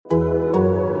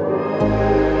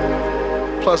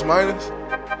Plus minus.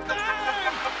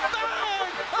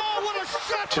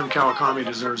 Tim Kawakami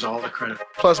deserves all the credit.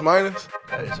 Plus minus.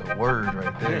 That is a word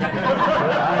right there.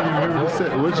 I didn't hear what you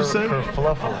said. What'd you say?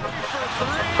 Kerfluffle.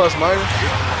 Plus minus.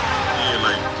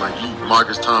 Yeah, like you,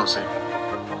 Marcus Thompson.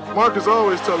 Marcus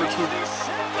always tell the truth.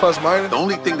 Plus minus. The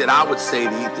only thing that I would say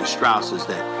to Ethan Strauss is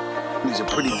that he's a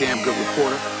pretty damn good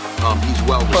reporter. He's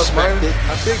well Plus minus.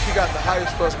 respected. I think he got the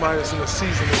highest plus minus in the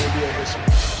season in NBA history.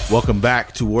 Welcome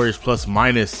back to Warriors Plus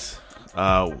Minus.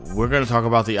 We're going to talk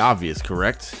about the obvious,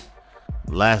 correct?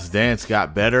 Last Dance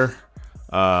got better.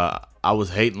 I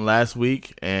was hating last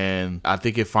week, and I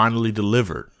think it finally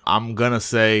delivered. I'm going to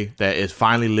say that it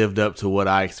finally lived up to what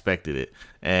I expected it.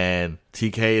 And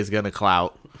TK is going to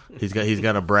clout. He's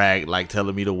going to brag, like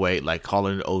telling me to wait, like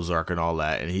calling it Ozark and all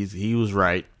that. And he was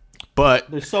right.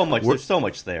 But there's so much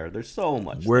there.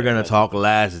 We're going to talk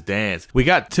Last Dance. We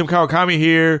got Tim Kawakami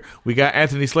here. We got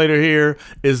Anthony Slater here.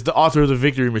 Is the author of the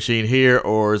Victory Machine here,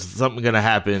 or is something going to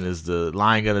happen? Is the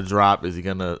line going to drop? Is he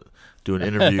going to do an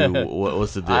interview?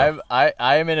 What's the deal? I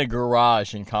am in a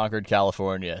garage in Concord,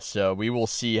 California, so we will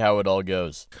see how it all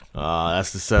goes.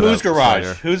 That's the setup. Whose garage?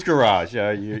 Slater. Whose garage?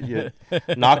 You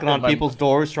knocking on people's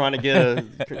doors trying to get a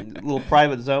little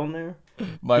private zone there?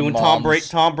 Doing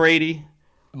Tom Brady?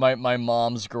 My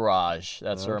mom's garage.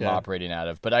 That's where I'm operating out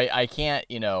of. But I can't,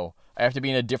 I have to be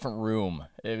in a different room.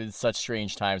 It's such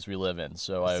strange times we live in.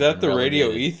 So Is that the Radio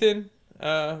Ethan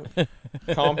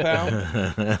compound?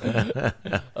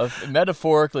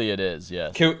 Metaphorically, it is,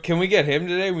 yes. Can we get him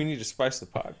today? We need to spice the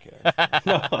podcast.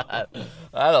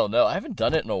 I don't know. I haven't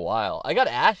done it in a while. I got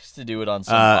asked to do it on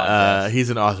some podcasts. He's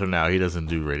an author now. He doesn't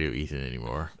do Radio Ethan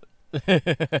anymore.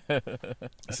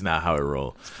 It's not how it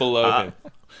rolls. It's below him.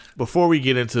 Before we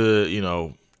get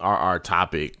into, our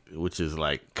topic, which is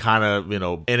like kind of,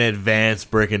 in advance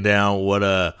breaking down what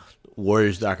a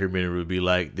Warriors documentary would be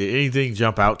like, did anything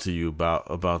jump out to you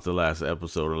about the last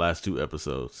episode or last two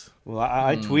episodes? Well,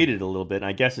 I tweeted a little bit, and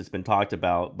I guess it's been talked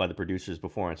about by the producers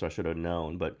before, and so I should have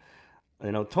known. But,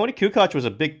 Tony Kukoc was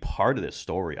a big part of this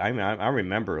story. I mean, I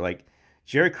remember, like,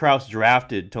 Jerry Krause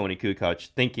drafted Tony Kukoc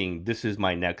thinking this is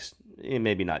my next,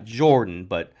 maybe not Jordan,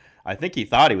 but I think he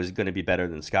thought he was going to be better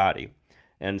than Scottie.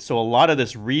 And so a lot of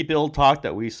this rebuild talk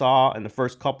that we saw in the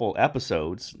first couple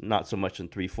episodes, not so much in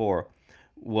 3-4,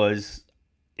 was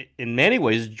in many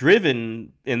ways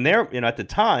driven in there, at the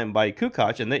time by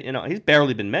Kukoc, and he's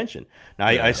barely been mentioned. Now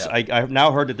I've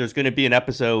now heard that there's going to be an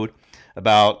episode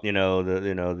about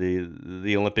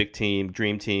the Olympic team,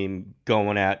 Dream Team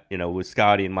going at with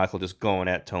Scottie and Michael just going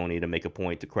at Tony to make a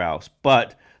point to Krause.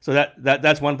 But so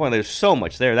that's one point. There's so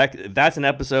much there. If that's an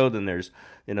episode, then there's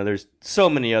so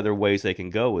many other ways they can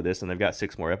go with this, and they've got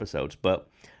 6 more episodes. But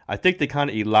I think they kind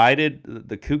of elided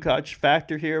the Kukoc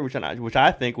factor here, which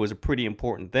I think was a pretty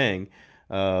important thing.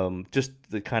 Just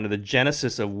the kind of the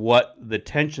genesis of what the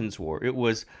tensions were. It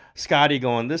was Scottie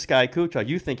going, this guy Kukoc,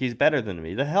 you think he's better than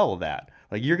me? The hell with that.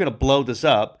 Like, you're going to blow this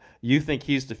up. You think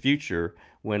he's the future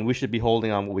when we should be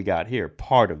holding on what we got here.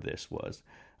 Part of this was.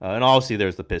 And obviously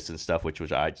there's the Pistons stuff, which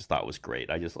I just thought was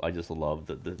great. I just love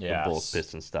the Bulls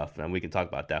Pistons stuff, and we can talk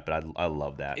about that. But I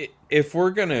love that. If we're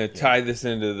gonna tie this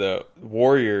into the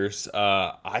Warriors,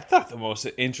 I thought the most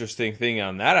interesting thing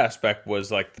on that aspect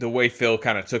was like the way Phil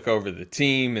kind of took over the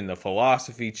team and the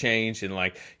philosophy changed, and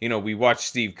we watched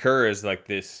Steve Kerr as like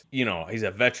this. He's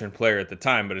a veteran player at the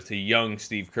time, but it's a young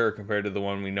Steve Kerr compared to the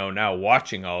one we know now.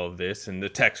 Watching all of this and the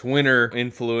Tex Winter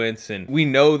influence, and we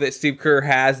know that Steve Kerr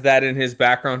has that in his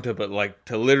background.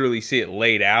 To literally see it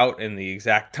laid out and the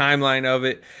exact timeline of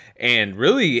it, and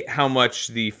really how much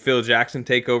the Phil Jackson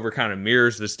takeover kind of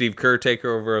mirrors the Steve Kerr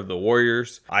takeover of the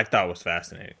Warriors, I thought was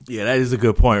fascinating. Yeah, that is a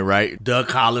good point, right? Doug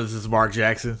Collins is Mark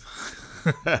Jackson.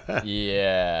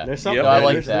 Yeah, there's something. I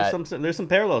like that. There's some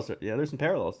parallels there. Yeah, there's some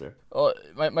parallels there. Well,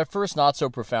 my first not so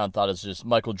profound thought is just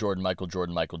Michael Jordan.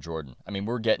 I mean,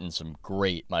 we're getting some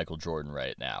great Michael Jordan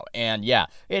right now, and yeah,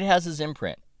 it has his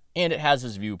imprint and it has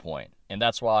his viewpoint. And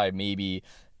that's why maybe,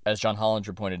 as John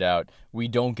Hollinger pointed out, we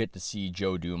don't get to see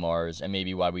Joe Dumars, and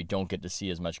maybe why we don't get to see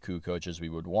as much Kukoc as we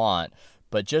would want.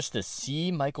 But just to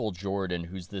see Michael Jordan,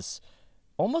 who's this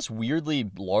almost weirdly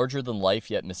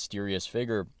larger-than-life yet mysterious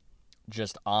figure,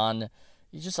 just on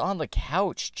the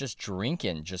couch, just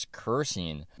drinking, just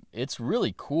cursing, it's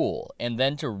really cool. And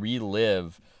then to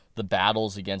relive the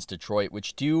battles against Detroit,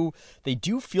 which they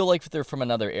do feel like they're from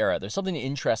another era. There's something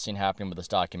interesting happening with this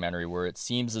documentary where it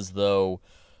seems as though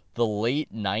the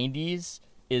late 90s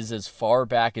is as far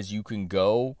back as you can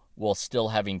go while still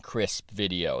having crisp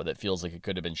video that feels like it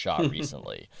could have been shot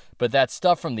recently. But that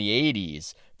stuff from the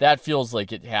 80s, that feels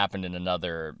like it happened in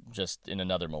another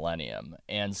millennium.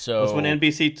 And so it's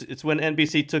when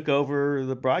NBC took over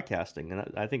the broadcasting,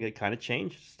 and I think it kind of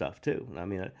changed stuff too. I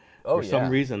mean, for some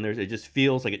reason, it just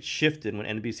feels like it shifted when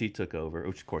NBC took over,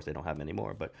 which of course they don't have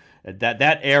anymore. But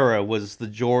that era was the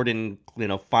Jordan,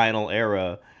 final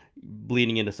era,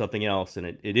 bleeding into something else, and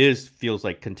it feels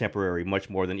like contemporary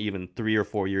much more than even 3 or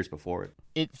 4 years before it.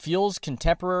 It feels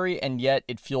contemporary, and yet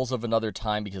it feels of another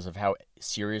time because of how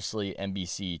seriously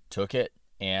NBC took it.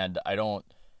 And I don't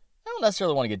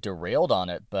necessarily want to get derailed on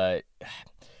it, but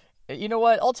you know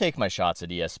what? I'll take my shots at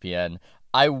ESPN.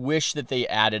 I wish that they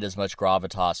added as much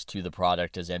gravitas to the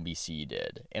product as NBC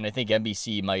did. And I think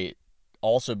NBC might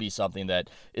also be something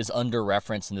that is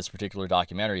under-referenced in this particular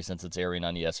documentary since it's airing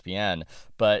on ESPN.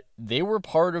 But they were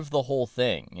part of the whole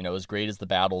thing, as great as the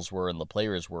battles were and the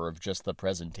players were, of just the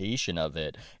presentation of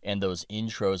it and those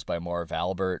intros by Marv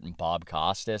Albert and Bob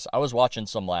Costas. I was watching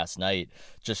some last night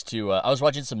I was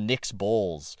watching some Knicks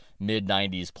Bulls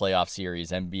mid-90s playoff series,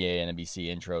 NBA and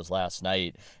NBC intros last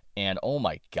night. And oh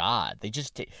my God, they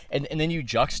just and then you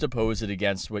juxtapose it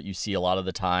against what you see a lot of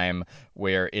the time,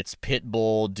 where it's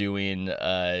Pitbull doing,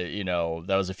 that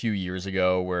was a few years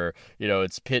ago, where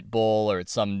it's Pitbull or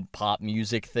it's some pop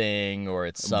music thing or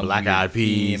it's some Black Eyed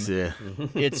Peas. Yeah.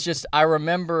 It's just, I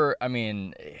remember. I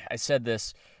mean, I said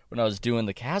this when I was doing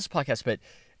the Cavs podcast, but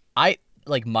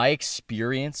my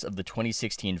experience of the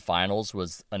 2016 finals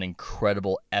was an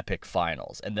incredible, epic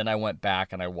finals. And then I went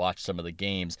back and I watched some of the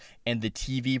games, and the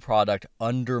TV product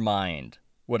undermined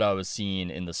what I was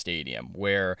seeing in the stadium,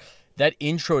 where that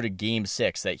intro to Game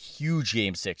 6, that huge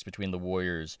Game 6 between the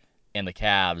Warriors and the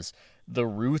Cavs, the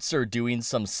Roots are doing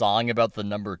some song about the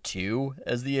number 2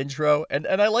 as the intro. And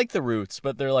I like the Roots,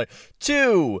 but they're like,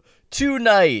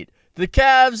 tonight. The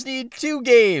Cavs need 2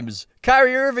 games.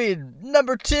 Kyrie Irving,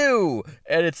 number 2.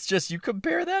 And it's just, you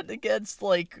compare that against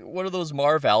like one of those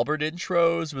Marv Albert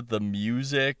intros with the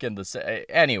music and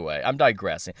anyway, I'm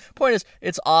digressing. Point is,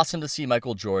 it's awesome to see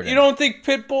Michael Jordan. You don't think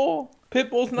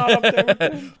Pitbull's not up there with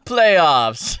him?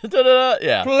 Playoffs.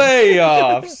 Yeah.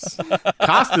 Playoffs.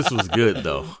 Costas was good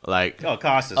though.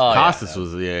 Costas. Costas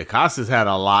was, Costas had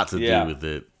a lot to do with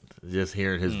it. Just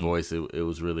hearing his voice, it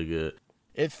was really good.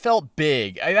 It felt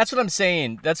big. That's what I'm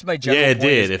saying. That's my general point. Yeah,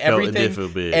 it did. It did feel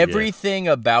big. Everything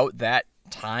about that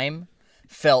time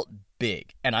felt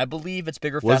big. And I believe it's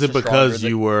bigger, Was faster, it because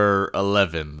you were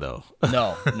 11, though?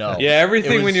 No. Yeah,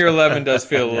 everything when you're 11 does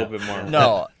feel a little bit more.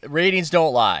 No, ratings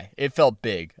don't lie. It felt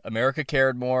big. America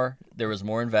cared more. There was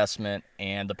more investment,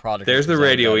 and the product. There's the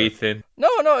radio, better. Ethan. No,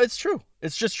 it's true.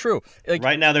 It's just true.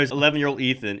 Right now, there's 11-year-old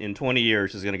Ethan in 20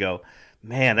 years is going to go,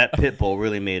 man, that Pitbull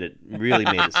really made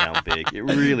it sound big. It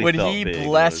really when felt he big.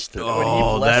 Blessed,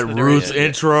 that Roots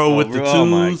intro with the twos. Oh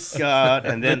my God!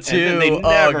 And then they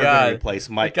never going to replace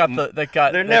Mike. They're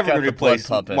never going to replace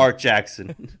Mark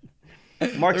Jackson.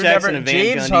 Mark Jackson and Van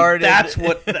James Gundy. Harden. That's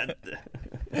what.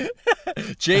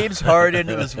 James Harden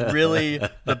was really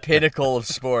the pinnacle of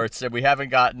sports, and we haven't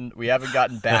gotten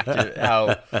back to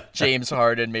how James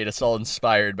Harden made us all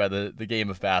inspired by the game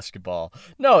of basketball.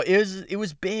 No, it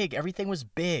was big. Everything was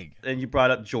big. And you brought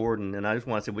up Jordan, and I just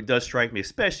want to say what does strike me,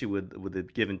 especially with the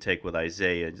give and take with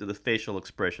Isaiah, the facial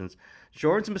expressions.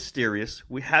 Jordan's mysterious.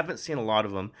 We haven't seen a lot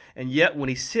of him, and yet when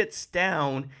he sits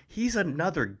down, he's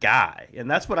another guy, and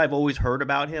that's what I've always heard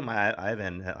about him. I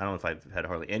don't know if I've had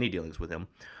hardly any dealings with him.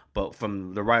 But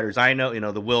from the writers I know,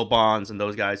 the Will Bonds and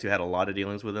those guys who had a lot of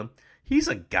dealings with him, he's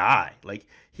a guy. Like,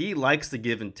 he likes the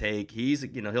give and take. He's,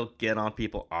 he'll get on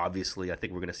people. Obviously, I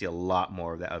think we're going to see a lot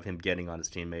more of that, of him getting on his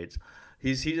teammates.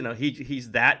 He's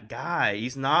that guy.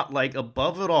 He's not like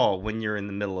above it all when you're in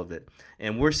the middle of it.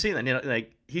 And we're seeing that,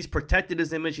 he's protected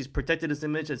his image.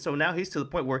 And so now he's to the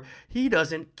point where he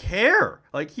doesn't care.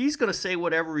 Like, he's going to say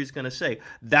whatever he's going to say.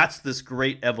 That's this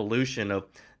great evolution of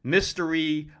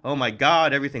mystery. Oh my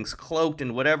God, everything's cloaked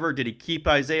and whatever. Did he keep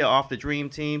Isaiah off the dream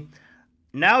team?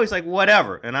 Now he's like,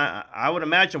 whatever. And I would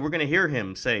imagine we're going to hear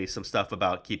him say some stuff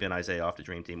about keeping Isaiah off the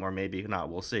dream team, or maybe not.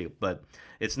 We'll see. But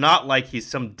it's not like he's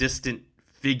some distant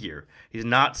figure. He's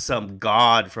not some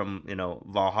god from,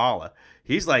 Valhalla.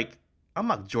 He's like, I'm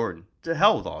Michael Jordan. To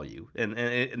hell with all you.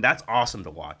 And that's awesome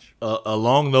to watch.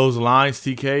 Along those lines,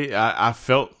 TK, I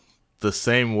felt the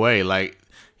same way. Like,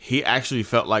 he actually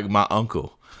felt like my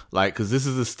uncle. Like, because this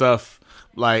is the stuff,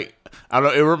 like, I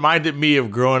don't know, it reminded me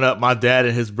of growing up, my dad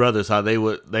and his brothers, how they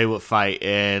would fight.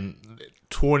 And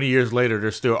 20 years later, they're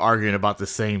still arguing about the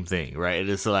same thing, right? And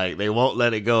it's like they won't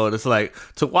let it go. And it's like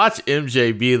to watch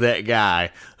MJ be that guy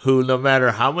who, no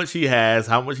matter how much he has,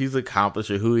 how much he's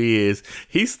accomplished, or who he is,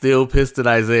 he's still pissed at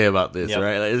Isaiah about this,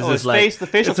 right? Like, it's just like the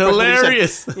facial it's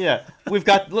hilarious. Said, yeah,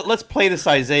 let's play this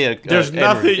Isaiah. There's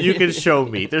nothing you can show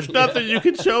me. There's nothing you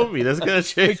can show me that's gonna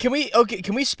change. Can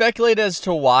we speculate as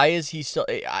to why is he still?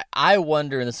 I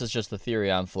wonder, and this is just the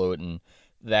theory I'm floating,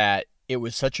 that it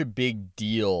was such a big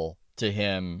deal to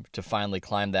him to finally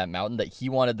climb that mountain that he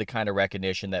wanted the kind of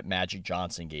recognition that Magic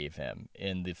Johnson gave him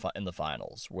in the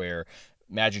finals, where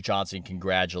Magic Johnson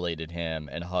congratulated him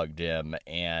and hugged him,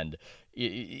 and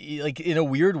like in a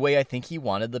weird way, I think he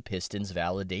wanted the Pistons'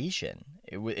 validation,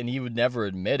 and he would never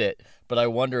admit it. But I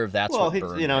wonder if that's what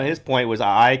burned him. His point was,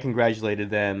 I congratulated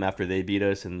them after they beat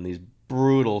us in these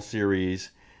brutal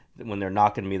series when they're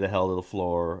knocking me the hell to the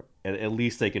floor. And at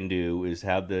least they can do is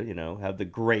have the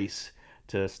grace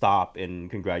to stop and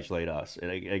congratulate us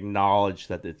and acknowledge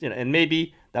that and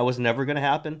maybe that was never going to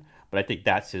happen, but I think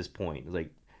that's his point. Like,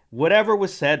 whatever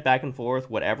was said back and forth,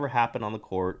 whatever happened on the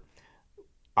court,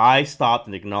 I stopped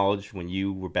and acknowledged when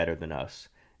you were better than us,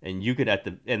 and you could at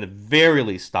the very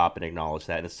least stop and acknowledge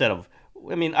that instead of.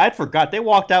 I mean, I forgot they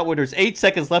walked out where there's 8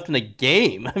 seconds left in the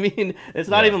game. I mean, it's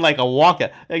not even like a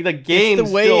walkout. Like the game.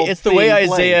 It's the way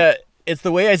Isaiah. It's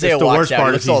the way Isaiah walks out. The worst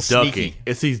part is he's ducking.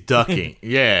 He's ducking.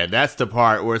 Yeah, that's the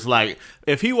part where it's like,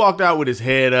 if he walked out with his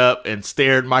head up and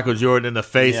stared Michael Jordan in the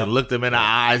face and looked him in the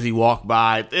eyes, he walked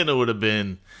by, then it would have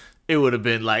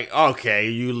been like, okay,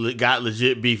 you got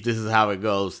legit beef. This is how it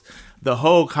goes. The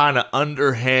whole kind of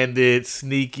underhanded,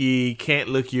 sneaky, can't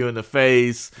look you in the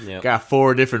face. Got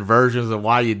 4 different versions of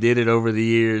why you did it over the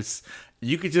years.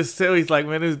 You could just tell he's like,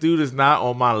 man, this dude is not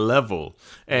on my level.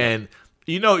 And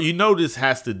You know, this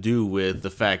has to do with the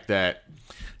fact that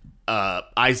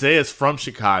Isaiah's from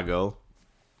Chicago.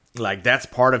 Like, that's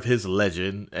part of his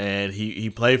legend. And he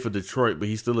played for Detroit, but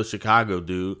he's still a Chicago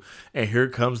dude. And here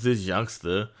comes this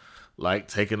youngster, like,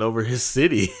 taking over his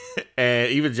city.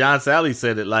 And even John Sally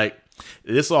said it, like,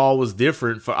 this all was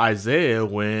different for Isaiah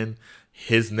when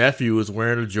his nephew was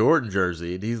wearing a Jordan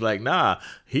jersey. And he's like, nah.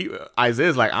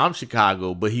 Isaiah's like, I'm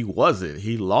Chicago, but he wasn't.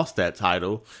 He lost that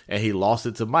title, and he lost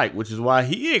it to Mike, which is why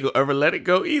he ain't gonna ever let it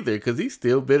go either, because he's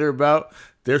still bitter about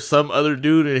there's some other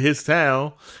dude in his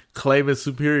town claiming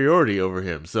superiority over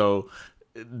him. So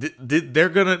they're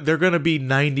gonna be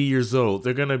 90 years old.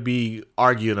 They're gonna be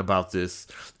arguing about this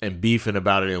and beefing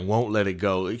about it and won't let it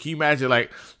go. Can you imagine,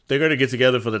 like, they're gonna get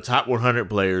together for the top 100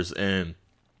 players and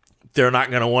they're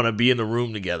not gonna want to be in the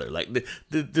room together. Like,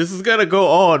 this is gonna go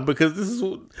on because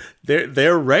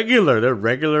they're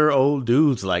regular old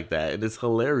dudes like that, and it's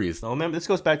hilarious. Oh, remember, this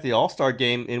goes back to the All-Star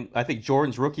game in, I think,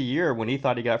 Jordan's rookie year when he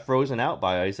thought he got frozen out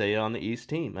by Isaiah on the East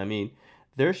team. I mean,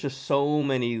 there's just so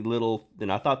many little, and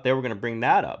I thought they were gonna bring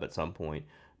that up at some point.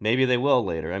 Maybe they will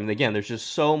later. I mean, again, there's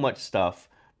just so much stuff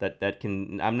that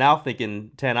can. I'm now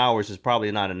thinking 10 hours is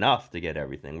probably not enough to get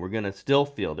everything. We're gonna still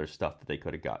feel there's stuff that they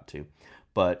could have got to,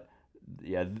 but.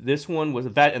 Yeah, this one was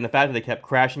that, and the fact that they kept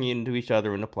crashing into each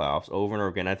other in the playoffs over and over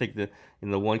again. I think the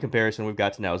one comparison we've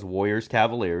got to now is Warriors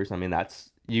Cavaliers. I mean,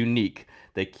 that's unique.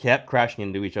 They kept crashing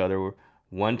into each other.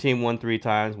 One team won 3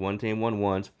 times, one team won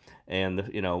once, and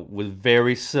with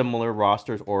very similar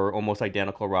rosters or almost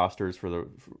identical rosters for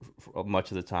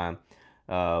much of the time.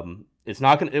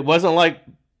 It wasn't like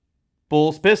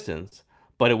Bulls Pistons.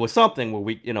 But it was something where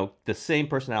we, the same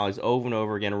personalities over and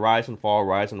over again, rise and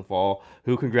fall,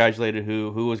 who congratulated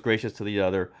who was gracious to the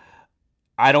other.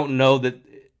 I don't know that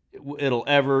it'll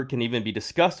ever can even be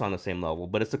discussed on the same level,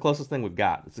 but it's the closest thing we've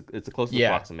got. It's the closest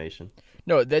approximation.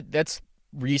 No, that's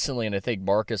recently, and I think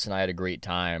Marcus and I had a great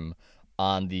time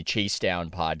on the Chase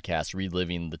Down podcast,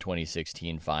 reliving the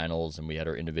 2016 finals, and we had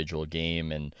our individual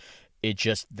game, and it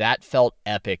just, that felt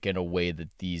epic in a way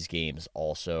that these games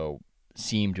also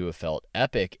seem to have felt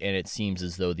epic, and it seems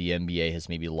as though the NBA has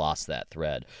maybe lost that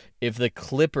thread. If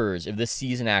this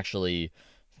season actually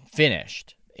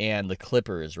finished and the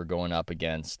Clippers were going up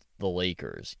against the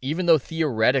Lakers, even though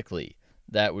theoretically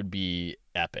that would be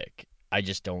epic, I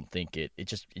just don't think it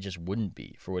just wouldn't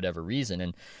be for whatever reason.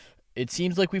 And it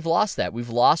seems like we've lost that. We've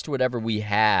lost whatever we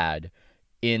had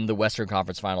in the Western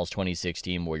Conference Finals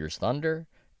 2016 Warriors Thunder,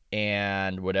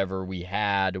 and whatever we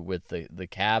had with the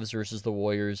Cavs versus the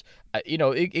Warriors.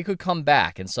 It could come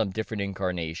back in some different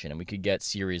incarnation, and we could get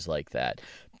series like that.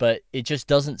 But it just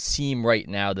doesn't seem right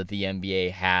now that the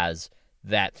NBA has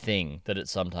that thing that it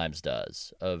sometimes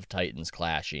does of Titans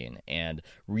clashing and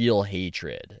real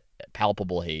hatred,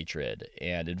 palpable hatred,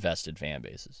 and invested fan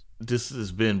bases. This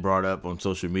has been brought up on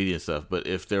social media stuff, but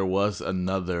if there was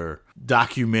another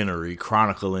documentary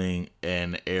chronicling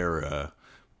an era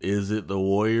is it the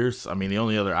Warriors? I mean, the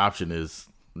only other option is,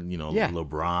 Yeah.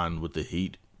 LeBron with the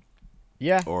Heat.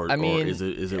 Yeah, Or is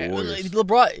it Warriors?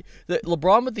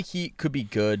 LeBron with the Heat could be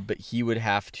good, but he would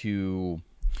have to.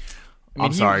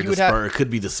 I'm sorry, the Spurs. It could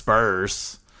be the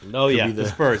Spurs. Oh yeah, the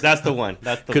Spurs. That's the one.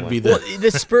 That's the could one. be the Well,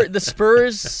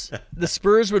 the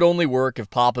Spurs would only work if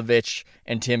Popovich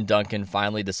and Tim Duncan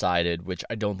finally decided, which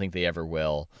I don't think they ever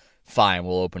will. Fine,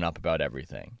 we'll open up about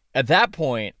everything. At that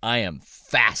point, I am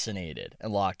fascinated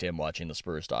and locked in watching the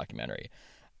Spurs documentary.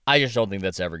 I just don't think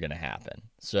that's ever going to happen.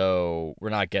 So we're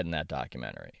not getting that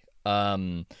documentary.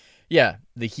 Yeah,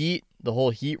 the Heat, the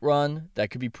whole Heat run,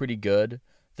 that could be pretty good.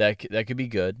 That could be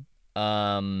good.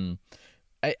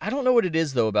 I don't know what it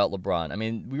is, though, about LeBron. I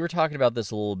mean, we were talking about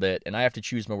this a little bit, and I have to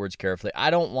choose my words carefully.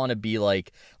 I don't want to be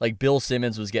like Bill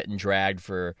Simmons was getting dragged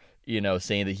for,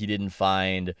 saying that he didn't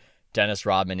find Dennis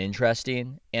Rodman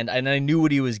interesting. And I knew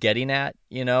what he was getting at,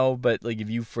 but like if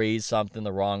you phrase something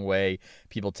the wrong way,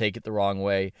 people take it the wrong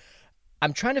way.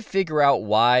 I'm trying to figure out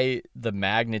why the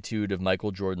magnitude of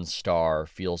Michael Jordan's star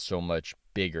feels so much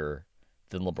bigger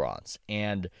than LeBron's.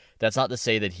 And that's not to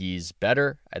say that he's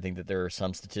better. I think that there are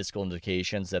some statistical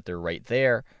indications that they're right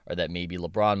there, or that maybe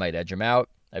LeBron might edge him out.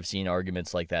 I've seen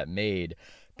arguments like that made.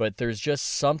 But there's just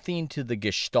something to the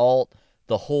gestalt,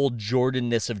 the whole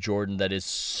Jordan-ness of Jordan that is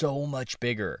so much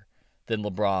bigger than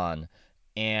LeBron.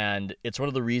 And it's one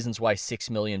of the reasons why 6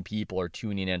 million people are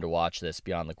tuning in to watch this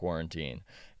beyond the quarantine.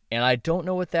 And I don't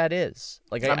know what that is.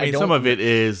 Like, I mean, some of it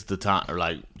is the time, or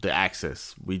like the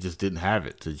access. We just didn't have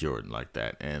it to Jordan like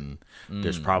that, and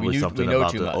there's probably something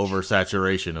about the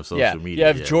oversaturation of social media.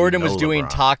 Yeah, if Jordan was doing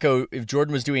Taco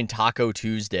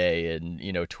Tuesday and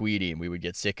tweeting, we would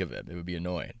get sick of him. It would be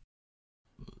annoying.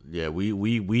 Yeah,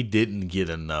 we didn't get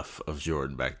enough of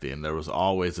Jordan back then. There was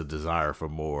always a desire for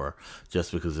more,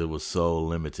 just because it was so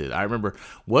limited. I remember,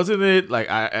 wasn't it like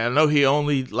I know he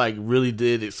only like really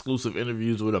did exclusive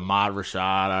interviews with Ahmad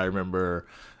Rashad. I remember,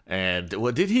 and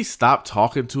did he stop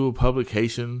talking to a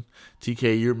publication?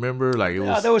 TK, you remember? Like it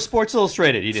was. That was Sports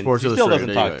Illustrated. He still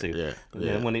doesn't talk to.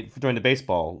 Yeah. When during the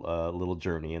baseball little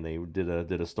journey, and they did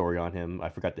a story on him. I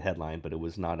forgot the headline, but it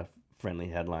was not a friendly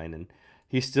headline, and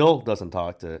he still doesn't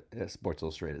talk to Sports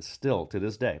Illustrated, still to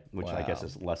this day, which I guess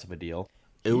is less of a deal.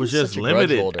 It was just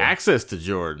limited access to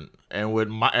Jordan, and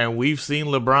we've seen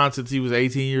LeBron since he was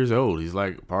 18 years old. He's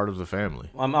like part of the family.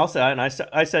 I'll say, and I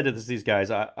said to these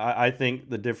guys, I think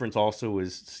the difference also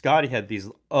is Scottie had these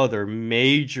other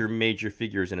major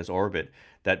figures in his orbit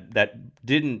that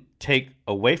didn't take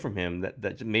away from him,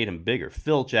 that made him bigger.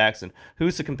 Phil Jackson,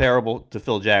 who's the comparable to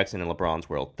Phil Jackson in LeBron's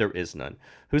world? There is none.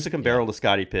 Who's the comparable to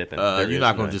Scottie Pippen? You're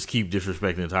not going to just keep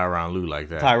disrespecting Tyronn Lue like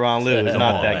that. Tyronn Lue is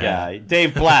not that guy.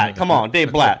 Dave Blatt, come on,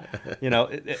 Dave Blatt.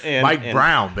 Mike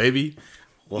Brown, baby.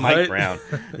 What? Mike Brown.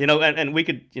 And we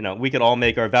could all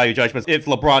make our value judgments. If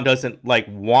LeBron doesn't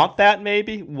want that,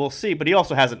 maybe we'll see. But he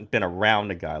also hasn't been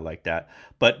around a guy like that.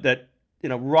 But that.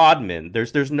 Rodman.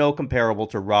 There's no comparable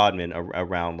to Rodman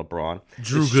around LeBron.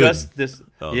 Drew it's Gooden. Just this.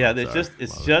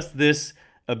 It's just this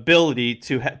ability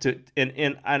to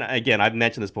and again, I've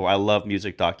mentioned this before. I love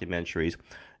music documentaries,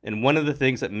 and one of the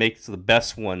things that makes the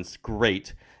best ones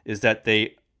great is that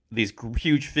these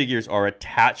huge figures are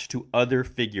attached to other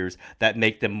figures that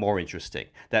make them more interesting,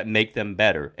 that make them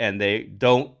better. And they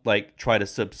don't try to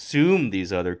subsume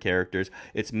these other characters.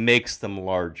 It makes them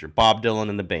larger. Bob Dylan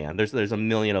and the band, there's a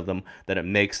million of them that it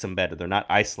makes them better. They're not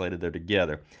isolated, they're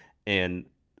together. And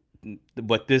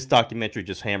what this documentary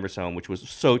just hammers home, which was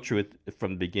so true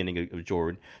from the beginning of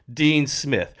Jordan, Dean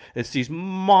Smith, it's these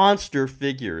monster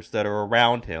figures that are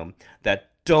around him that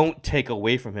don't take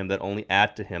away from him, that only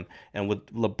add to him. And with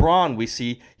LeBron, we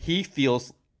see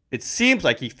it seems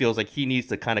like he feels like he needs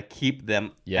to kind of keep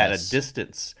them at a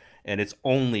distance, and it's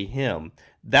only him.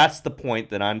 That's the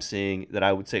point that I'm seeing, that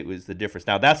I would say was the difference.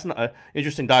 Now, that's an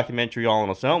interesting documentary all on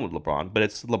its own with LeBron, but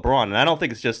it's LeBron, and I don't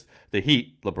think it's just the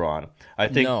Heat LeBron. I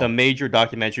think the major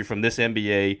documentary from this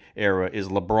NBA era is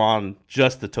LeBron,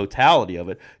 just the totality of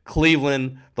it.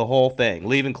 Cleveland, the whole thing.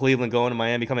 Leaving Cleveland, going to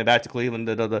Miami, coming back to Cleveland,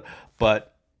 but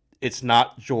it's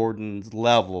not Jordan's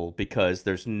level because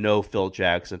there's no Phil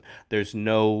Jackson. There's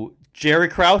no Jerry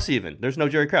Krause even. There's no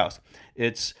Jerry Krause.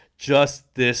 It's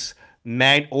just this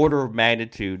order of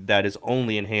magnitude that is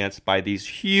only enhanced by these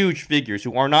huge figures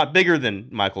who are not bigger than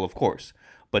Michael, of course,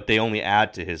 but they only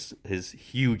add to his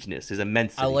hugeness, his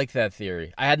immensity. I like that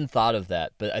theory. I hadn't thought of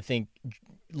that, but I think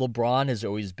LeBron has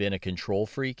always been a control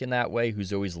freak in that way,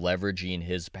 who's always leveraging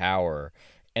his power,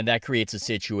 and that creates a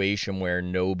situation where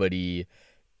nobody,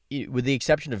 with the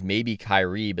exception of maybe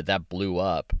Kyrie, but that blew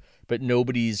up, but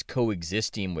nobody's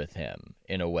coexisting with him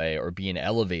in a way or being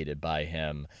elevated by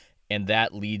him. And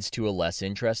that leads to a less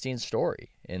interesting story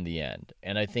in the end.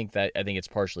 And I think it's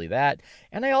partially that.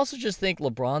 And I also just think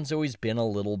LeBron's always been a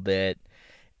little bit,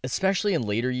 especially in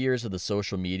later years of the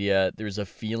social media, there's a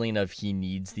feeling of he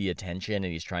needs the attention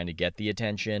and he's trying to get the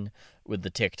attention with the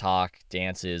TikTok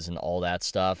dances and all that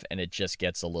stuff. And it just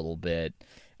gets a little bit,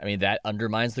 I mean, that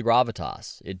undermines the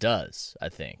gravitas. It does, I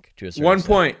think, to a certain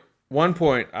extent. One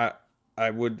point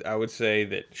I would say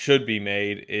that should be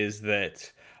made is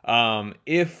that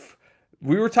if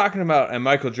we were talking about a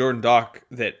Michael Jordan doc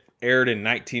that aired in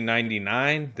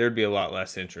 1999, there'd be a lot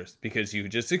less interest because you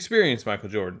just experienced Michael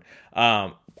Jordan.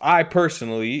 I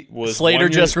personally was Slater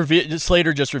just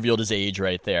revealed his age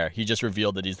right there. He just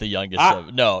revealed that he's the youngest.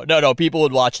 No. People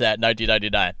would watch that in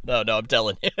 1999. No, I'm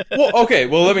telling you. Well, okay.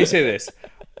 Well, let me say this.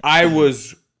 I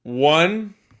was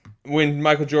 1 when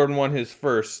Michael Jordan won his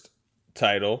first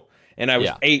title, and I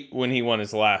was 8 when he won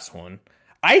his last one.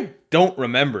 I don't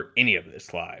remember any of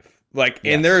this live.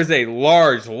 And there is a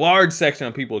large section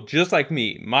of people just like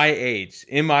me, my age,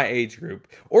 in my age group,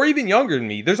 or even younger than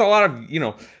me. There's a lot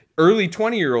of, early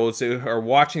 20-year-olds who are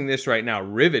watching this right now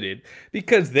riveted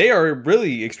because they are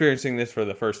really experiencing this for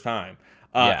the first time.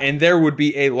 And there would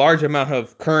be a large amount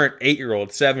of current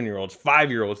 8-year-olds, 7-year-olds,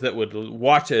 5-year-olds that would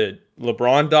watch a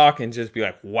LeBron doc and just be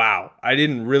like, wow, I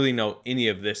didn't really know any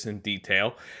of this in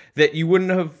detail that you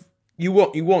wouldn't have. You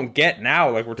won't get now,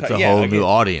 like we're talking. It's a whole new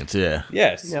audience, yeah.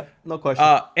 Yes. Yeah, no question.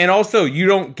 And also, you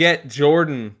don't get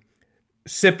Jordan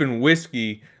sipping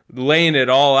whiskey, laying it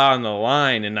all out on the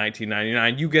line in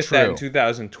 1999. You get that in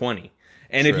 2020.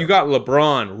 And if you got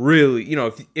LeBron, really,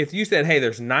 if you said, hey,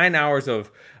 there's 9 hours of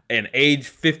an age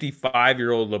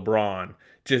 55-year-old LeBron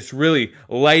just really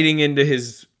lighting into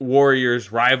his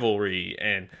Warriors rivalry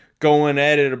and going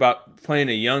at it about playing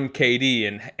a young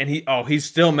KD, and he's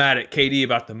still mad at KD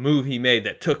about the move he made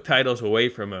that took titles away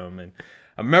from him. And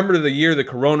I remember the year the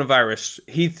coronavirus,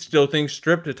 he still thinks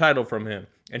stripped a title from him,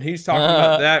 and he's talking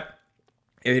about that.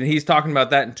 And he's talking about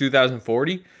that in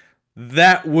 2040.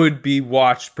 That would be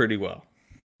watched pretty well.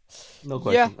 No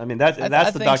question. Yeah, I mean, that's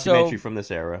the documentary from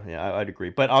this era. Yeah, I'd agree.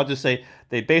 But I'll just say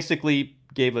they basically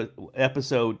gave an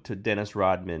episode to Dennis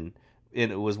Rodman,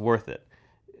 and it was worth it.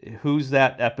 Who's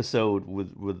that episode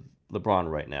with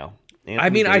LeBron right now?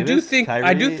 Anthony Davis,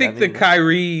 I do think the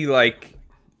Kyrie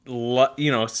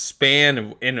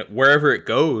span and wherever it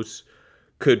goes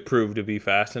could prove to be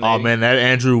fascinating. Oh man, that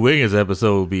Andrew Wiggins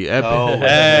episode would be epic. Oh,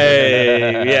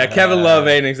 hey, yeah, Kevin Love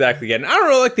ain't exactly getting. I don't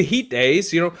know, like the Heat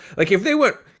days, like if they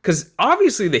went, because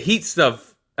obviously the Heat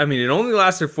stuff. I mean, it only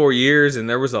lasted 4 years, and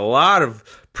there was a lot of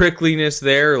prickliness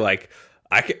there. Like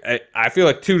I feel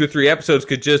like 2 to 3 episodes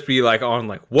could just be like on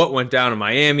like what went down in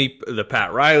Miami, the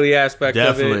Pat Riley aspect of it.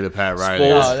 Definitely the Pat Riley.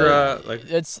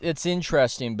 Spoelstra, it's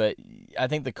interesting, but I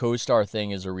think the co-star thing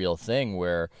is a real thing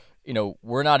where,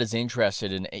 we're not as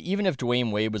interested in, even if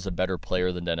Dwayne Wade was a better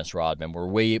player than Dennis Rodman, we're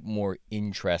way more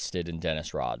interested in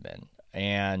Dennis Rodman.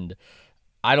 And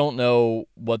I don't know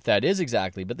what that is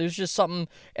exactly, but there's just something,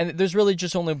 and there's really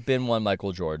just only been one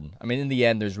Michael Jordan. I mean, in the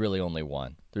end, there's really only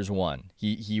one. There's one.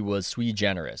 He was sui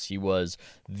generis. He was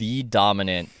the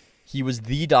dominant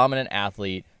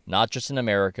athlete, not just in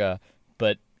America,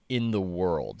 but in the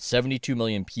world. 72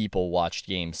 million people watched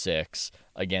Game 6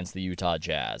 against the Utah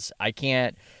Jazz.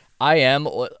 I am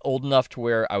old enough to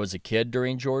where I was a kid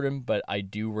during Jordan, but I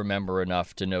do remember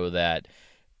enough to know that,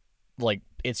 like,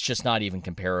 it's just not even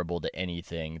comparable to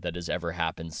anything that has ever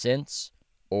happened since,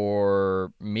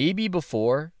 or maybe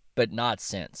before, but not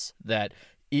since. That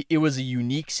it was a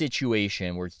unique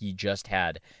situation where he just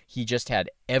had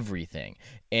everything,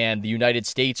 and the United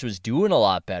States was doing a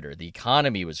lot better. The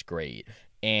economy was great,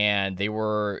 and they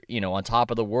were, on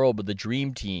top of the world with the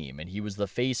Dream Team, and he was the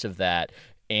face of that.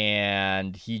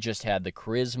 And he just had the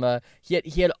charisma.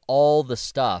 He had all the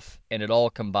stuff, and it all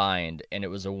combined, and it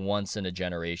was a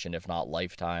once-in-a-generation, if not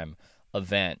lifetime,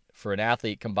 event for an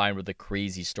athlete, combined with the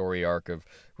crazy story arc of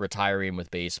retiring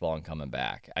with baseball and coming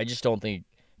back. I just don't think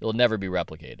it'll never be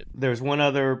replicated. There's one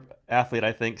other athlete,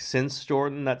 I think, since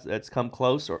Jordan that's come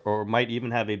close or might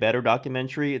even have a better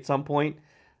documentary at some point.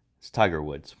 It's Tiger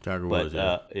Woods.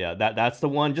 That's the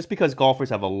one. Just because golfers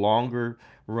have a longer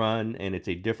run and it's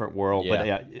a different world,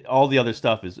 but all the other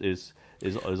stuff is all. I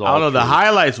don't know. True. The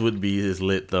highlights would be as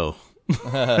lit though.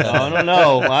 I don't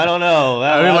know.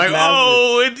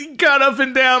 It got up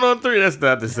and down on 3. That's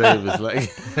not the same. It's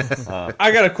like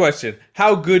I got a question.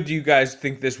 How good do you guys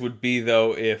think this would be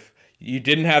though if You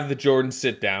didn't have the Jordan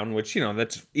sit down, which,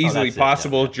 that's easily that's it,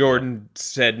 possible. yeah. Jordan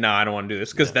said, "No, I don't want to do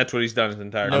this," because that's what he's done his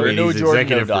entire No, career. no he's Jordan,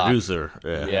 executive no Doc. producer.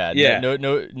 Yeah. Yeah.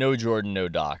 No Jordan, no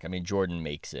Doc. I mean, Jordan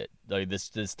makes it. Like this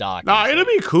Doc. Nah, is it'll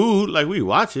be cool. Like, we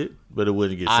watch it, but it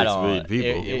wouldn't get I 6 don't- million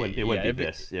people. It wouldn't yeah, be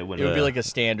this. It would be like a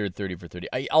standard 30 for 30.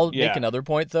 I'll Yeah. make another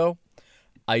point, though.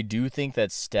 I do think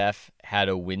that Steph had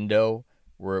a window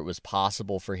where it was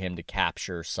possible for him to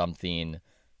capture something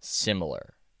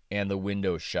similar, and the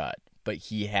window shut. But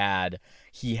he had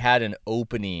an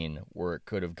opening where it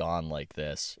could have gone like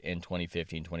this in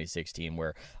 2015, 2016,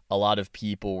 where a lot of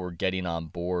people were getting on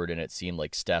board, and it seemed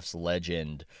like Steph's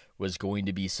legend was going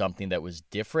to be something that was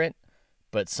different,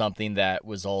 but something that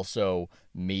was also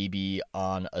maybe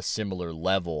on a similar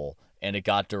level, and it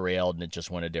got derailed and it just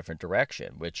went a different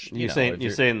direction. Which You're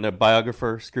saying the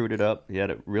biographer screwed it up? He had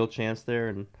a real chance there,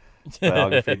 and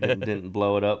biography didn't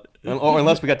blow it up, or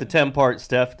unless we got the 10-part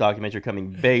Steph documentary coming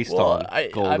based on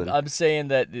Golden. I'm saying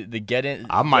that the getting.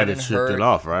 I might have getting shipped hurt- it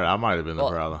off, right? I might have been the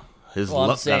problem. His I'm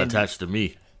luck saying- got attached to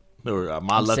me. Or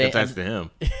my I'm luck saying- attached to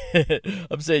him.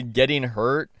 I'm saying getting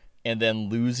hurt and then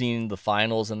losing the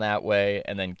finals in that way,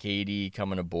 and then KD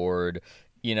coming aboard.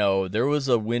 There was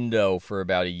a window for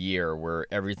about a year where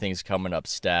everything's coming up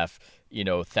Steph.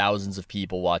 Thousands of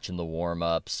people watching the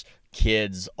warm-ups,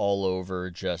 kids all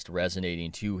over just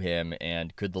resonating to him.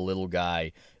 And could the little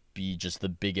guy be just the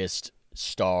biggest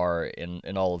star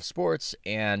in all of sports?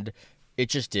 And it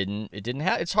just didn't. It didn't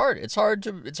have. It's hard. It's hard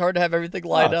to have everything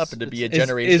lined up and to be a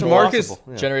generational. Is Marcus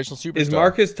generational superstar? Is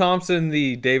Marcus Thompson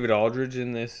the David Aldridge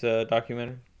in this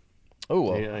documentary?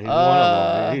 Oh, Yeah, he's one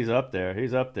of them. He's up there.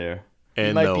 He's up there.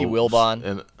 And might be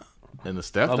Wilbon. And the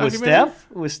Steph With documentary?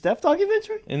 Steph? With Steph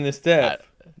documentary? In the Steph,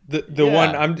 the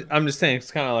yeah. one I'm just saying,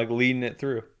 it's kind of like leading it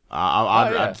through.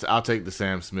 I'll take the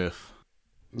Sam Smith.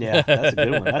 Yeah, that's a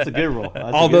good one. That's a good role.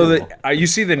 Although you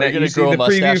see the Are you you gonna see grow the a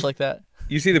mustache preview like that?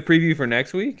 You see the preview for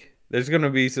next week? There's going to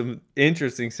be some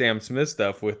interesting Sam Smith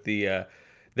stuff with the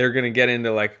they're going to get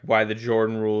into like why the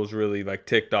Jordan rules really like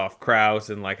ticked off Krause,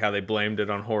 and like how they blamed it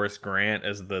on Horace Grant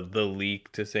as the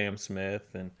leak to Sam Smith.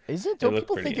 And Is it? Don't looked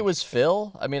people pretty think it was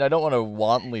Phil? I mean, I don't want to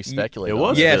wantonly speculate. It on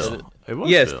was this, Yes. Phil. It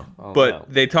was yes, Phil. but no.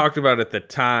 they talked about it at the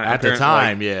time. At the apparently,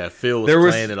 time, like, yeah, Phil there was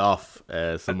was- playing it off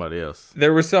as somebody else.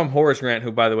 there was some Horace Grant,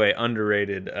 who, by the way,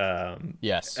 underrated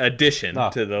Yes. addition Oh,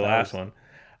 to the that last was- one.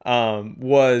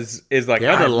 Is like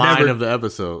Yeah, the I've line never- of the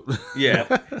episode.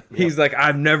 Yeah. He's like,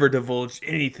 I've never divulged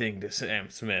anything to Sam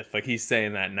Smith. Like, he's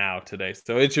saying that now today.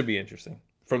 So it should be interesting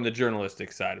from the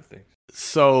journalistic side of things.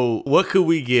 So, what could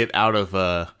we get out of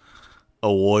a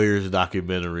Warriors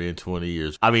documentary in 20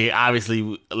 years? I mean,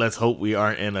 obviously, let's hope we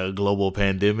aren't in a global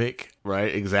pandemic,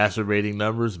 right? Exacerbating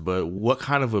numbers, but what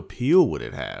kind of appeal would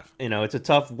it have? It's a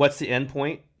tough. What's the end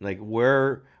point? Like,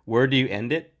 where do you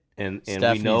end it? And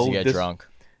Steph we know needs to get this, drunk.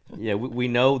 Yeah, we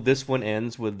know this one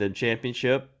ends with the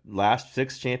championship, last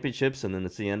 6 championships, and then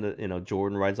it's the end of,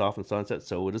 Jordan rides off in sunset.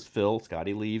 So does Phil.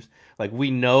 Scotty leaves. Like,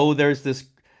 we know there's this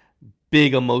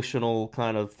big emotional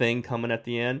kind of thing coming at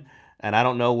the end. And I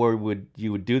don't know where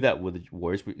you would do that with the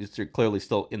Warriors. They're clearly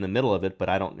still in the middle of it, but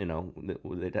I don't,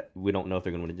 we don't know if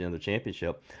they're going to win another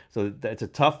championship. So it's a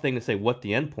tough thing to say what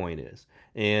the end point is.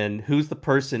 And who's the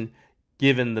person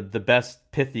given the best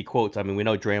pithy quotes? I mean, we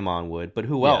know Draymond would, but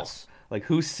who else? Like,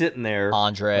 who's sitting there?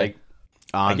 Andre. Like,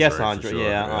 I guess Andre.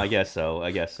 Yeah, I guess so.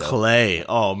 Clay.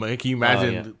 Oh, man, can you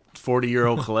imagine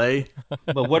 40-year-old Clay?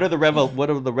 But what are the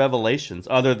revelations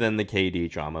other than the KD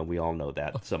drama? We all know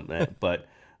that. But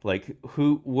like,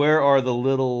 where are the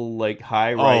little like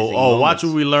high rising? Watch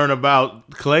what we learn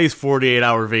about Clay's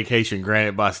 48-hour vacation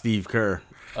granted by Steve Kerr.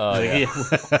 The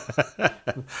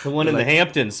one in the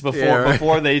Hamptons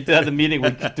before they had the meeting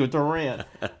with Durant.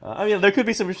 I mean, there could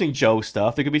be some interesting Joe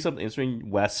stuff. There could be some interesting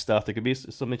West stuff. There could be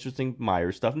some interesting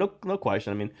Myers stuff. No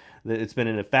question. I mean, it's been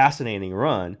a fascinating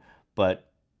run, but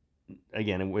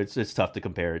again, it's tough to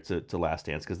compare it to Last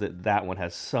Dance because that one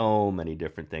has so many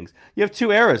different things. You have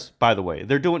 2 eras, by the way.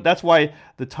 That's why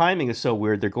the timing is so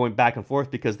weird. They're going back and forth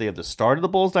because they have the start of the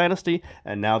Bulls dynasty,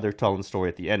 and now they're telling the story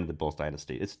at the end of the Bulls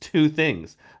dynasty. It's 2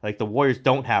 things. Like, the Warriors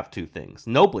don't have 2 things.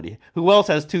 Nobody. Who else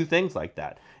has 2 things like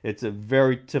that? It's a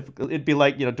very typical. It'd be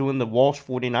like doing the Walsh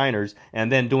 49ers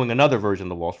and then doing another version of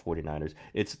the Walsh 49ers.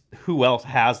 It's who else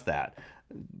has that?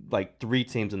 Like 3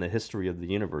 teams in the history of the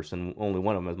universe, and only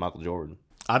one of them is Michael Jordan.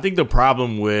 I think the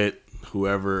problem with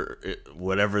whatever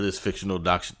this fictional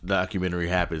documentary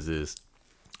happens is,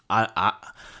 I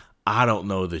don't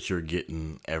know that you're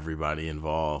getting everybody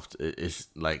involved. It's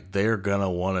like they're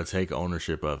gonna want to take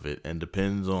ownership of it, and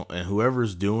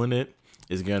whoever's doing it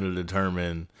is gonna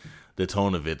determine the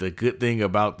tone of it. The good thing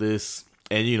about this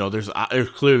And there's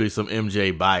clearly some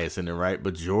MJ bias in it, right?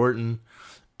 But Jordan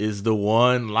is the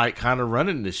one like kind of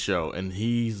running this show, and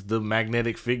he's the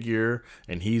magnetic figure,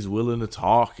 and he's willing to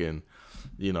talk, and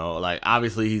like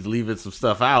obviously he's leaving some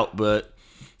stuff out, but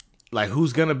like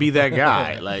who's gonna be that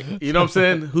guy? Like, you know what I'm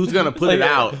saying? Who's gonna put it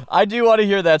out? I do want to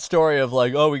hear that story of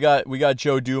like, oh, we got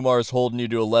Joe Dumars holding you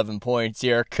to 11 points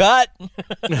here. Cut.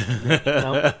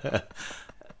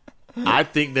 I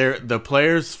think the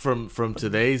players from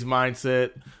today's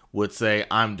mindset would say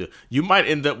you might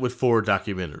end up with 4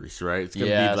 documentaries, right? It's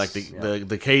gonna be like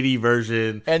the KD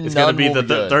version, and it's gonna be will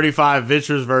the 35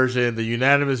 Ventures version, the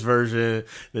unanimous version.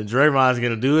 Then Draymond's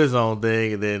gonna do his own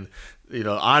thing, and then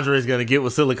Andre's gonna get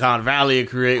with Silicon Valley and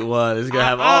create one. It's gonna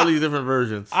have all these different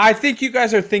versions. I think you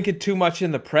guys are thinking too much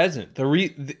in the present.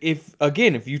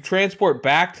 If you transport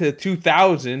back to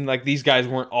 2000, like these guys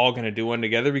weren't all gonna do one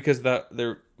together because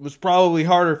there was probably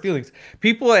harder feelings.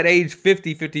 People at age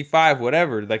 50, 55,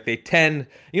 whatever, like they tend,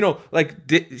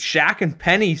 Shaq and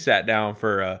Penny sat down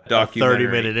for a documentary.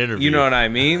 30-minute interview. You know what I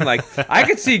mean? Like, I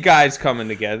could see guys coming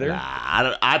together.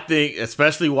 I think,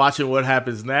 especially watching what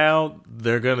happens now,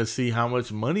 they're going to see how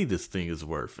much money this thing is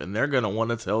worth, and they're going to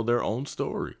want to tell their own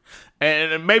story.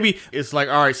 And maybe it's like,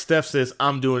 all right, Steph says,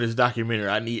 I'm doing this documentary.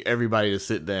 I need everybody to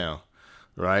sit down,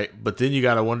 right? But then you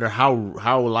got to wonder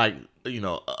how like,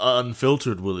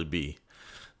 unfiltered will it be,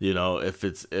 if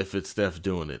it's Steph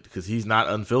doing it, because he's not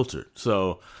unfiltered.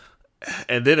 So,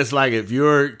 and then it's like, if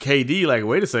you're KD, like,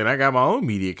 wait a second, I got my own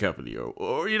media company or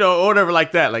whatever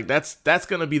like that. Like that's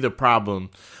going to be the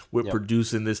problem with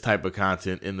producing this type of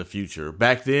content in the future.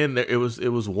 Back then it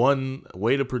was one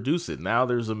way to produce it. Now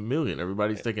there's a million.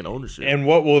 Everybody's taking ownership. And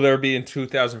what will there be in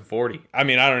 2040? I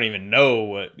mean, I don't even know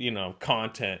what,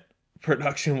 content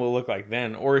production will look like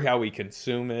then, or how we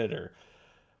consume it, or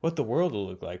what the world will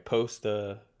look like post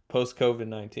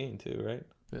COVID-19 too, right?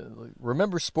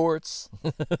 Remember sports.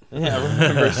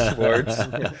 Remember sports.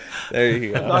 Yeah. There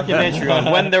you go. Documentary on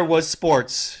when there was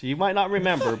sports. You might not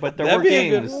remember, but there were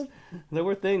games. There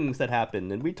were things that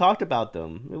happened, and we talked about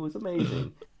them. It was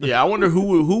amazing. Yeah, I wonder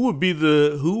who would be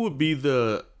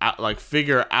the like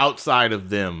figure outside of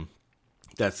them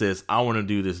that says, I want to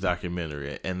do this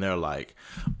documentary, and they're like,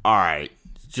 all right,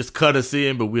 just cut us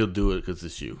in, but we'll do it because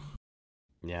it's you.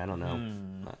 Yeah, I don't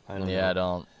know. I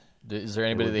don't. Is there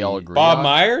anybody they all agree Bob on?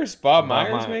 Myers,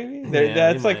 maybe?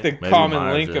 That's like the common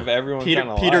Myers, link of everyone.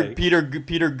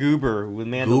 Peter Goober with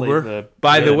Mandalay. Goober?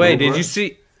 By the way, did you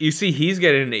see he's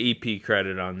getting an EP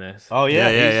credit on this? Oh yeah.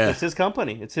 It's his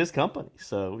company. It's his company.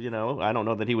 So I don't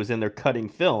know that he was in there cutting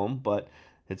film, but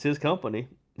it's his company.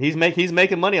 He's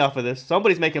making money off of this.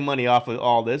 Somebody's making money off of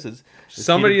all this. It's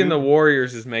somebody in the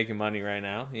Warriors is making money right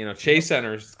now. Chase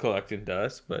Center's collecting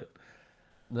dust, but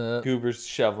Goober's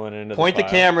shoveling into point the the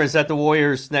cameras at the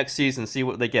Warriors next season, see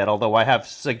what they get. Although I have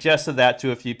suggested that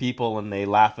to a few people, and they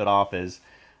laugh it off as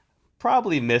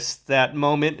probably missed that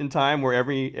moment in time where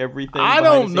everything. I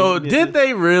don't know. Did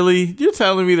they really? You're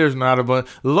telling me there's not a bunch?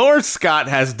 Lord Scott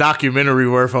has documentary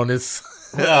work on this.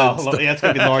 Oh, that's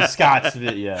gonna be Lawrence Scott's.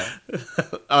 Yeah.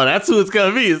 Oh, that's who it's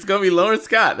gonna be. It's gonna be Lawrence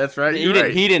Scott. That's right. He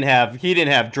didn't have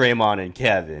Draymond and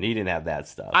Kevin. He didn't have that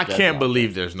stuff. I can't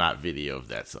believe there's not video of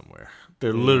that somewhere. There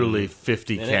are literally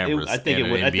 50 cameras. I think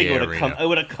it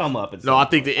would have come up. No, I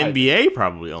think the NBA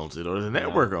probably owns it, or the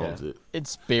network owns it.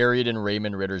 It's buried in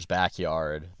Raymond Ritter's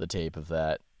backyard. The tape of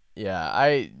that. Yeah,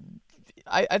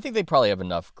 I think they probably have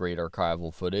enough great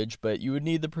archival footage, but you would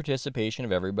need the participation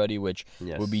of everybody, which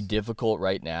would be difficult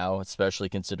right now, especially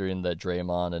considering that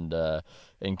Draymond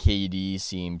and KD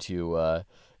seem to,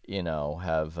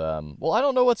 have. Well, I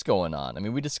don't know what's going on. I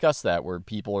mean, we discussed that where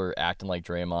people are acting like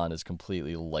Draymond is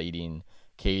completely lighting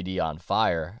KD on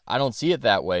fire. I don't see it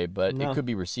that way, but it could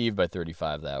be received by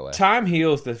 35 that way. Time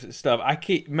heals the stuff. I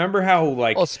can't remember how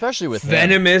especially with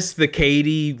venomous the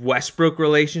KD Westbrook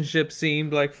relationship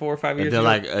seemed like 4 or 5 years ago.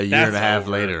 Like a year and a half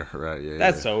later, right? Yeah,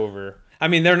 that's over. I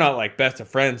mean, they're not like best of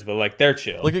friends, but like they're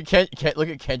chill. Look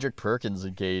at Kendrick Perkins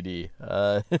and KD.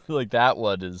 Like that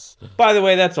one is. By the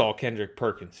way, that's all Kendrick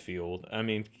Perkins fueled. I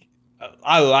mean,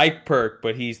 I like Perk,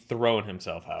 but he's throwing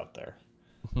himself out there.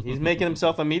 He's making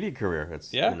himself a media career.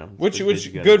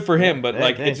 Which good for him, but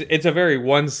it's a very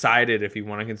one-sided, if you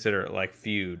want to consider it like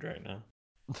feud right now.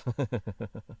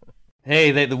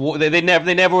 Hey, they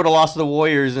never would have lost to the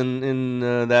Warriors in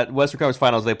that Western Conference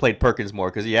Finals. They played Perkins more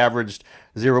because he averaged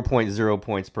 0.0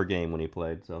 points per game when he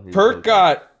played. So Perk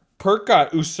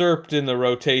got usurped in the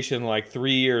rotation like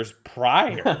 3 years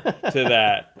prior to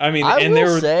that. I mean, I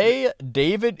will say,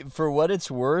 David, for what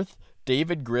it's worth,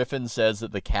 David Griffin says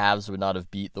that the Cavs would not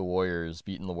have beaten the Warriors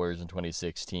in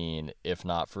 2016 if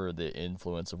not for the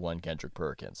influence of one Kendrick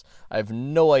Perkins. I have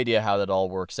no idea how that all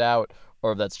works out,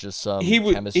 or if that's just some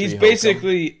chemistry. He's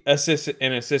basically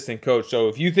an assistant coach. So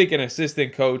if you think an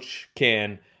assistant coach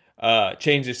can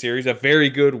change the series, a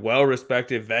very good,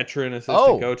 well-respected veteran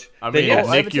assistant coach. I mean,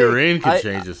 Nick Urin could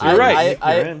change the series. You're right.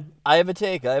 I have a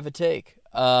take.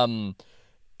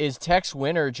 Is Tech's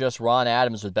winner just Ron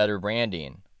Adams with better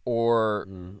branding? Or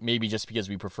maybe just because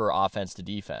we prefer offense to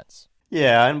defense?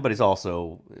 Yeah, but he's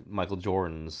also Michael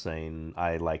Jordan's saying,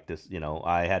 I like this,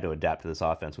 I had to adapt to this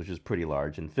offense, which is pretty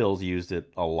large. And Phil's used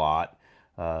it a lot,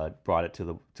 brought it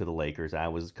to the Lakers.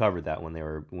 I covered that when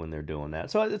they're doing that.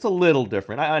 So it's a little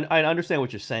different. I understand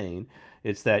what you're saying.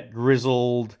 It's that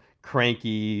grizzled,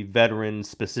 cranky veteran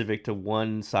specific to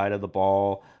one side of the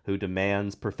ball who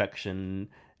demands perfection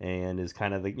and is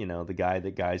kind of the guy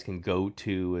that guys can go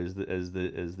to as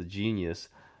the genius.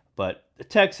 But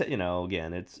Tex,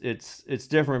 again, it's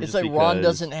different. It's like Ron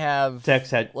doesn't have Tex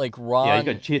had Ron.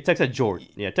 Yeah, Tex had Jordan.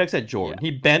 Yeah, Tex had Jordan.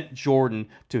 Yeah. He bent Jordan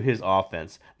to his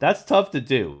offense. That's tough to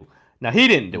do. Now he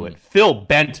didn't do it. Phil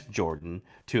bent Jordan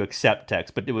to accept Tex,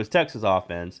 but it was Tex's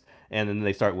offense, and then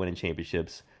they start winning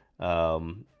championships.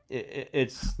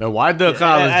 It's now why Doug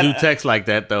Collins do Tex like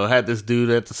that though? Had this dude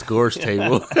at the scores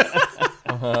table.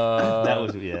 That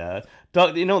was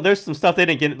Doug, there's some stuff they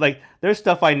didn't get. Like, there's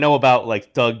stuff I know about,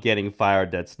 like Doug getting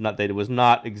fired. That it was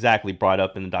not exactly brought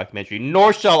up in the documentary.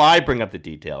 Nor shall I bring up the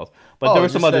details. But there were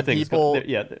some other things.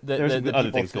 There's some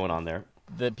other things going on there.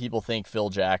 That people think Phil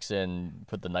Jackson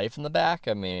put the knife in the back.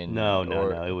 I mean, no.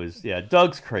 It was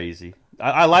Doug's crazy.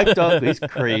 I like Doug, but he's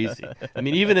crazy. I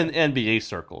mean, even in NBA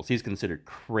circles, he's considered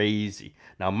crazy.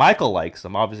 Now Michael likes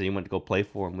him. Obviously, he went to go play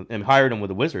for him and hired him with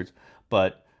the Wizards.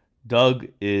 But Doug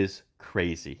is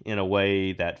crazy in a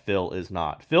way that Phil is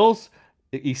not. Phil's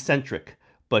eccentric,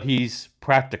 but he's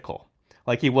practical,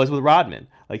 like he was with Rodman,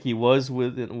 like he was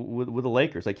with the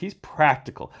Lakers. Like, he's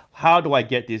practical. How do I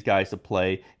get these guys to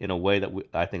play in a way that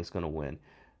I think is going to win?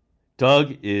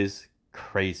 Doug is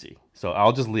crazy. So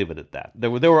I'll just leave it at that.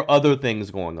 There were other things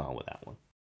going on with that one.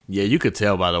 Yeah, you could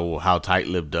tell by how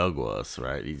tight-lipped Doug was,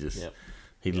 right? He just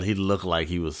he looked like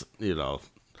he was,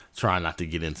 trying not to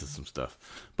get into some stuff.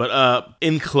 But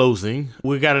in closing,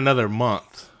 we got another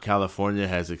month. California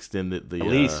has extended the...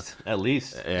 At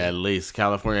least.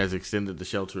 California has extended the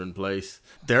shelter in place.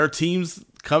 There are teams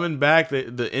coming back.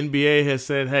 The NBA has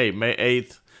said, hey, May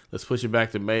 8th, let's push it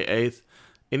back to May 8th.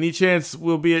 Any chance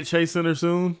we'll be at Chase Center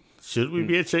soon? Should we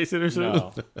be at Chase Center soon?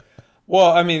 No.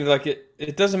 Well, I mean, like,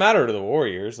 it doesn't matter to the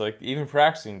Warriors. Like, even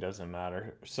practicing doesn't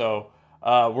matter. So...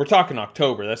 we're talking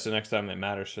October. That's the next time it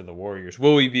matters to the Warriors.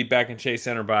 Will we be back in Chase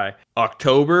Center by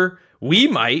October? We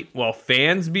might. Will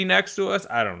fans be next to us?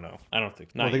 I don't know. I don't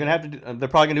think. Well, they're gonna have to. They're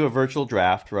probably gonna do a virtual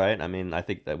draft, right? I mean, I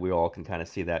think that we all can kind of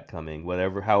see that coming.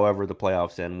 However the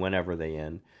playoffs end, whenever they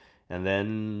end, and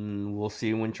then we'll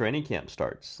see when training camp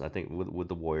starts. I think with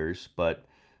the Warriors, but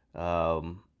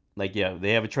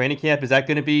they have a training camp. Is that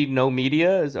going to be no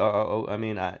media? Those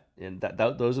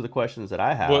are the questions that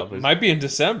I have. Well, it might be in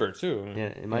December too. Yeah,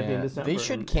 it might be in December. They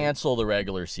should cancel the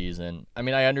regular season. I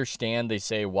mean, I understand they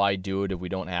say why do it if we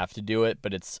don't have to do it,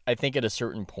 but I think at a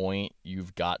certain point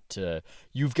you've got to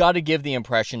give the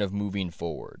impression of moving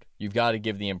forward. You've got to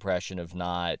give the impression of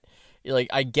not.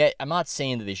 I'm not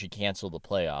saying that they should cancel the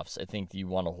playoffs. I think you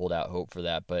want to hold out hope for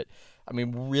that, but I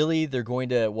mean, really, they're going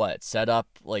to set up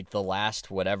like the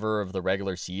last whatever of the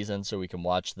regular season so we can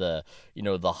watch the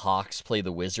Hawks play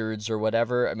the Wizards or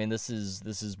whatever. I mean, this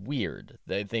is weird.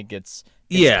 I think it's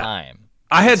time.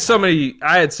 I had somebody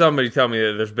tell me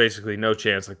that there's basically no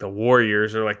chance like the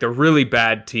Warriors or like the really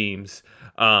bad teams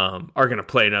are going to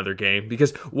play another game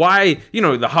because why,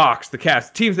 the Hawks, the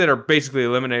Cavs, teams that are basically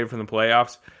eliminated from the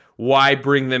playoffs, why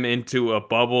bring them into a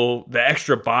bubble, the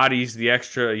extra bodies, the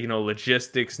extra,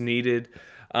 logistics needed.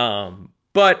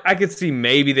 But I could see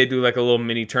maybe they do like a little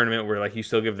mini tournament where like you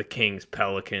still give the Kings,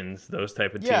 Pelicans, those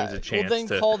type of teams a chance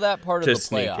to call that part of the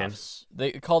playoffs.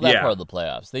 They call that part of the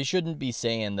playoffs. They shouldn't be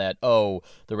saying that, the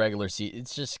regular season.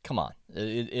 It's just, come on.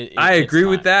 I agree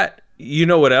with that. You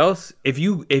know what else? If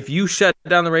you shut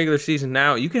down the regular season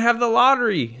now, you can have the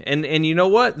lottery. And you know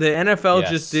what? The NFL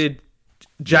just did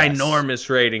ginormous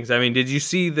ratings. I mean, did you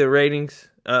see the ratings?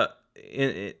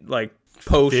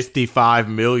 Post 55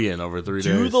 million over 3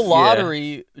 days. Do the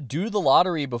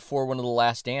lottery before one of the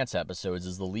Last Dance episodes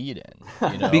is the lead-in.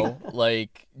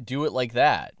 Do it like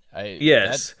that.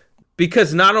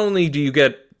 Because not only do you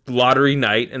get lottery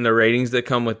night and the ratings that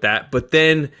come with that, but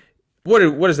then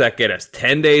what does that get us?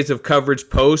 10 days of coverage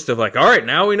post of like, all right,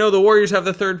 now we know the Warriors have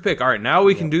the 3rd pick. All right, now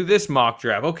we can do this mock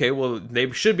draft. Okay, well, they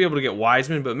should be able to get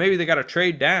Wiseman, but maybe they got to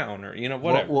trade down or,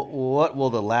 whatever. What will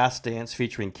The Last Dance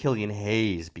featuring Killian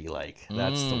Hayes be like?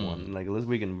 That's the one. Like, at least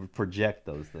we can project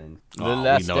those things.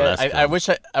 I wish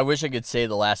I could say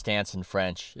The Last Dance in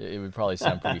French. It would probably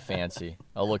sound pretty fancy.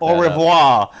 I'll look Au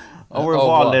revoir. Au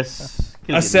revoir,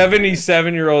 a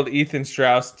 77-year-old Ethan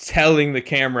Strauss telling the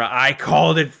camera, I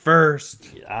called it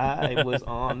first. I was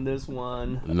on this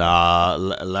one. Nah,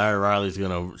 Larry Riley's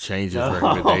going to change his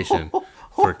recommendation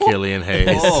for Killian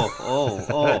Hayes.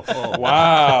 Oh.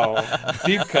 Wow.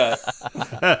 Deep cut.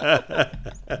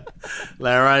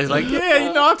 Larry Riley's like,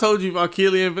 yeah, I told you about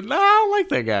Killian, but I don't like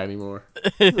that guy anymore.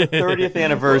 The 30th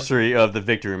anniversary of the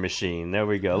Victory Machine. There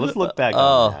we go. Let's look back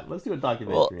on that. Let's do a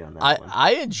documentary on that one.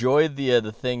 I enjoyed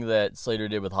the thing that Slater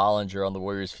did with Hollinger on the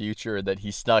Warriors' future, that he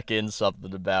snuck in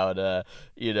something about,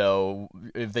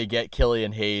 if they get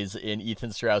Killian Hayes in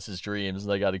Ethan Strauss's dreams,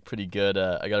 and I got a pretty good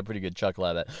chuckle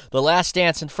out of that. The Last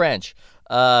Dance in French.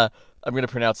 I'm going to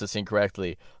pronounce this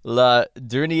incorrectly. La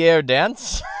Dernière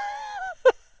Dance?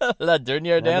 La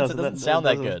Dernière Dance? It doesn't sound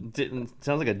that good.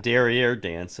 Sounds like a derriere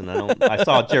dance, and I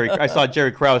saw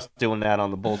Jerry Krause doing that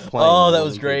on the Bulls plane. Oh, that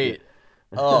was great.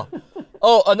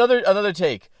 Another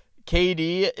take.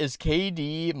 Is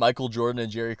KD, Michael Jordan,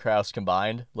 and Jerry Krause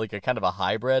combined? Like a kind of a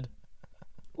hybrid?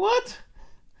 What?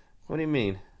 What do you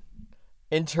mean?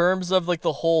 In terms of like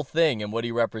the whole thing and what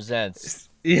he represents.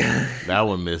 Yeah, that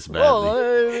one missed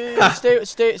badly. Well, stay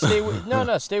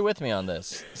with me on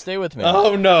this. Stay with me.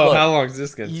 Oh no, look, how long is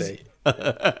this gonna take?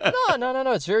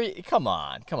 No. It's very. Come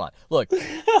on. Look,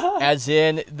 as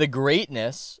in the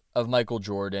greatness of Michael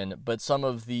Jordan, but some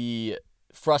of the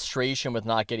frustration with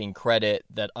not getting credit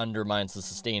that undermines the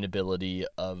sustainability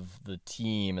of the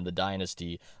team and the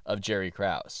dynasty of Jerry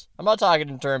Krause. I'm not talking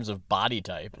in terms of body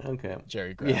type. Okay.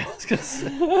 Jerry Krause.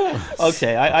 Yeah,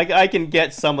 okay, I can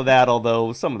get some of that,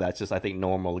 although some of that's just, I think,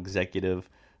 normal executive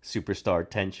superstar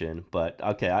tension. But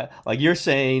okay, like you're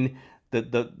saying, the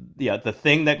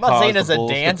thing that caused the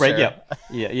Bulls to break up.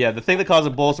 Yeah. The thing that caused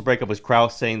the Bulls to break up was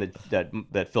Krause saying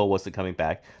that Phil wasn't coming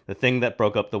back. The thing that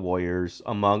broke up the Warriors,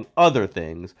 among other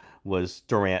things, was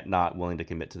Durant not willing to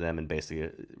commit to them and basically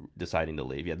deciding to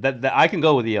leave. Yeah, that I can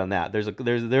go with you on that.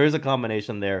 There is a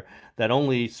combination there that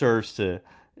only serves to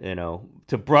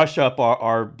brush up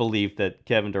our belief that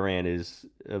Kevin Durant is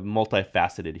a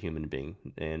multifaceted human being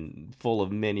and full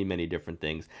of many, many different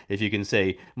things. If you can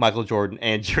say Michael Jordan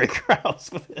and Jerry Krause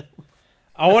with him.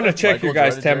 I want to check your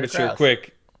guys' temperature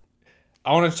quick.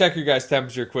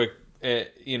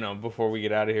 Before we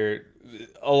get out of here,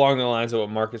 along the lines of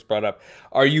what Marcus brought up.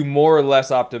 Are you more or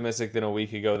less optimistic than a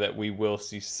week ago that we will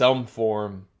see some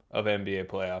form of NBA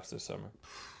playoffs this summer?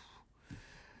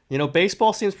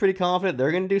 Baseball seems pretty confident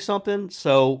they're going to do something.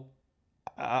 So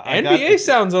NBA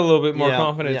sounds a little bit more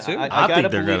confident too. I think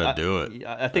they're going to do it.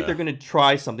 I think they're going to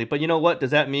try something. But you know what?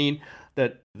 Does that mean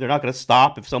that they're not going to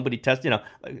stop if somebody tests?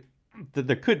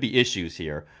 There could be issues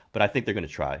here, but I think they're going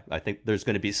to try. I think there's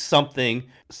going to be some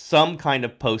kind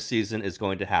of postseason is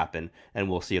going to happen, and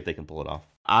we'll see if they can pull it off.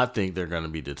 I think they're going to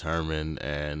be determined,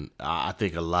 and I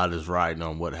think a lot is riding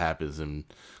on what happens in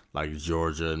like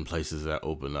Georgia and places that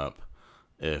open up.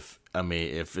 If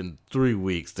in 3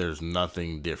 weeks there's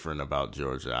nothing different about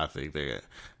Georgia, I think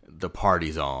the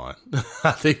party's on.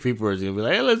 I think people are gonna be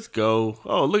like, "Hey, let's go!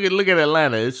 Oh, look at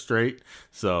Atlanta, it's straight."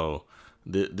 So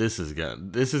this is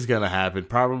gonna happen,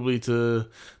 probably to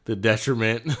the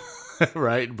detriment,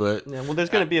 right? But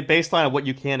there's gonna be a baseline of what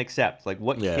you can accept. Like,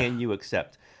 what can you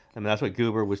accept? That's what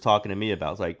Goober was talking to me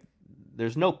about. It's like,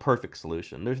 there's no perfect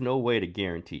solution. There's no way to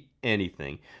guarantee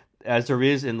anything, as there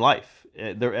is in life.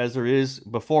 As there is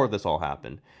before this all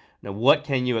happened. Now, what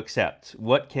can you accept?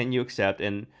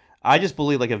 And I just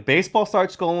believe, like, if baseball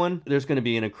starts going, there's going to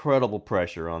be an incredible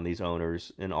pressure on these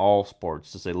owners in all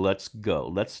sports to say, let's go,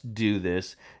 let's do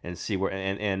this and see where,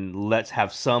 and let's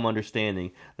have some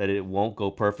understanding that it won't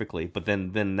go perfectly. But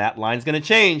then that line's going to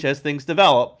change as things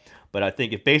develop. But I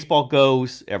think if baseball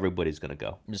goes, everybody's going to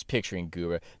go. I'm just picturing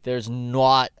Goober. There's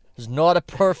not a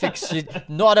perfect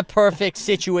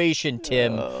situation,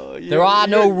 Tim. There are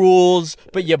no rules,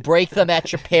 but you break them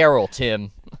at your peril,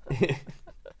 Tim.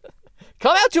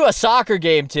 Come out to a soccer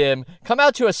game, Tim. Come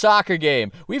out to a soccer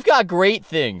game. We've got great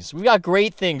things.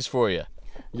 For you.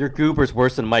 Your Goober's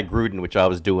worse than Mike Gruden, which I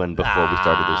was doing before we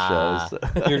started this show.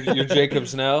 So. You're Jacob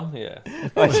Snell? Yeah.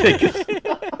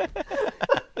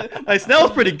 My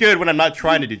Snell's pretty good when I'm not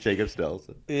trying to do Jacob Snell.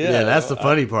 So. Yeah, that's the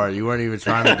funny part. You weren't even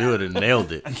trying to do it and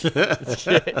nailed it.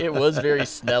 It was very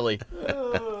Snelly.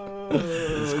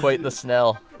 It's quite the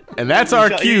Snell. And that's our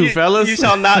cue, fellas. You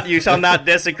shall not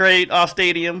desecrate our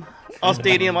stadium. Our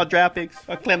draft picks.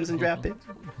 Our Clemson draft picks.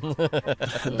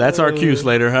 That's our cue,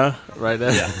 Slater, huh? Right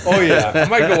there. Yeah. Oh, yeah. I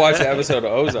might go watch an episode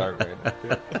of Ozark right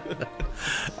now.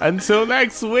 Until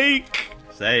next week.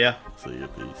 See ya. See ya.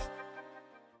 Peace.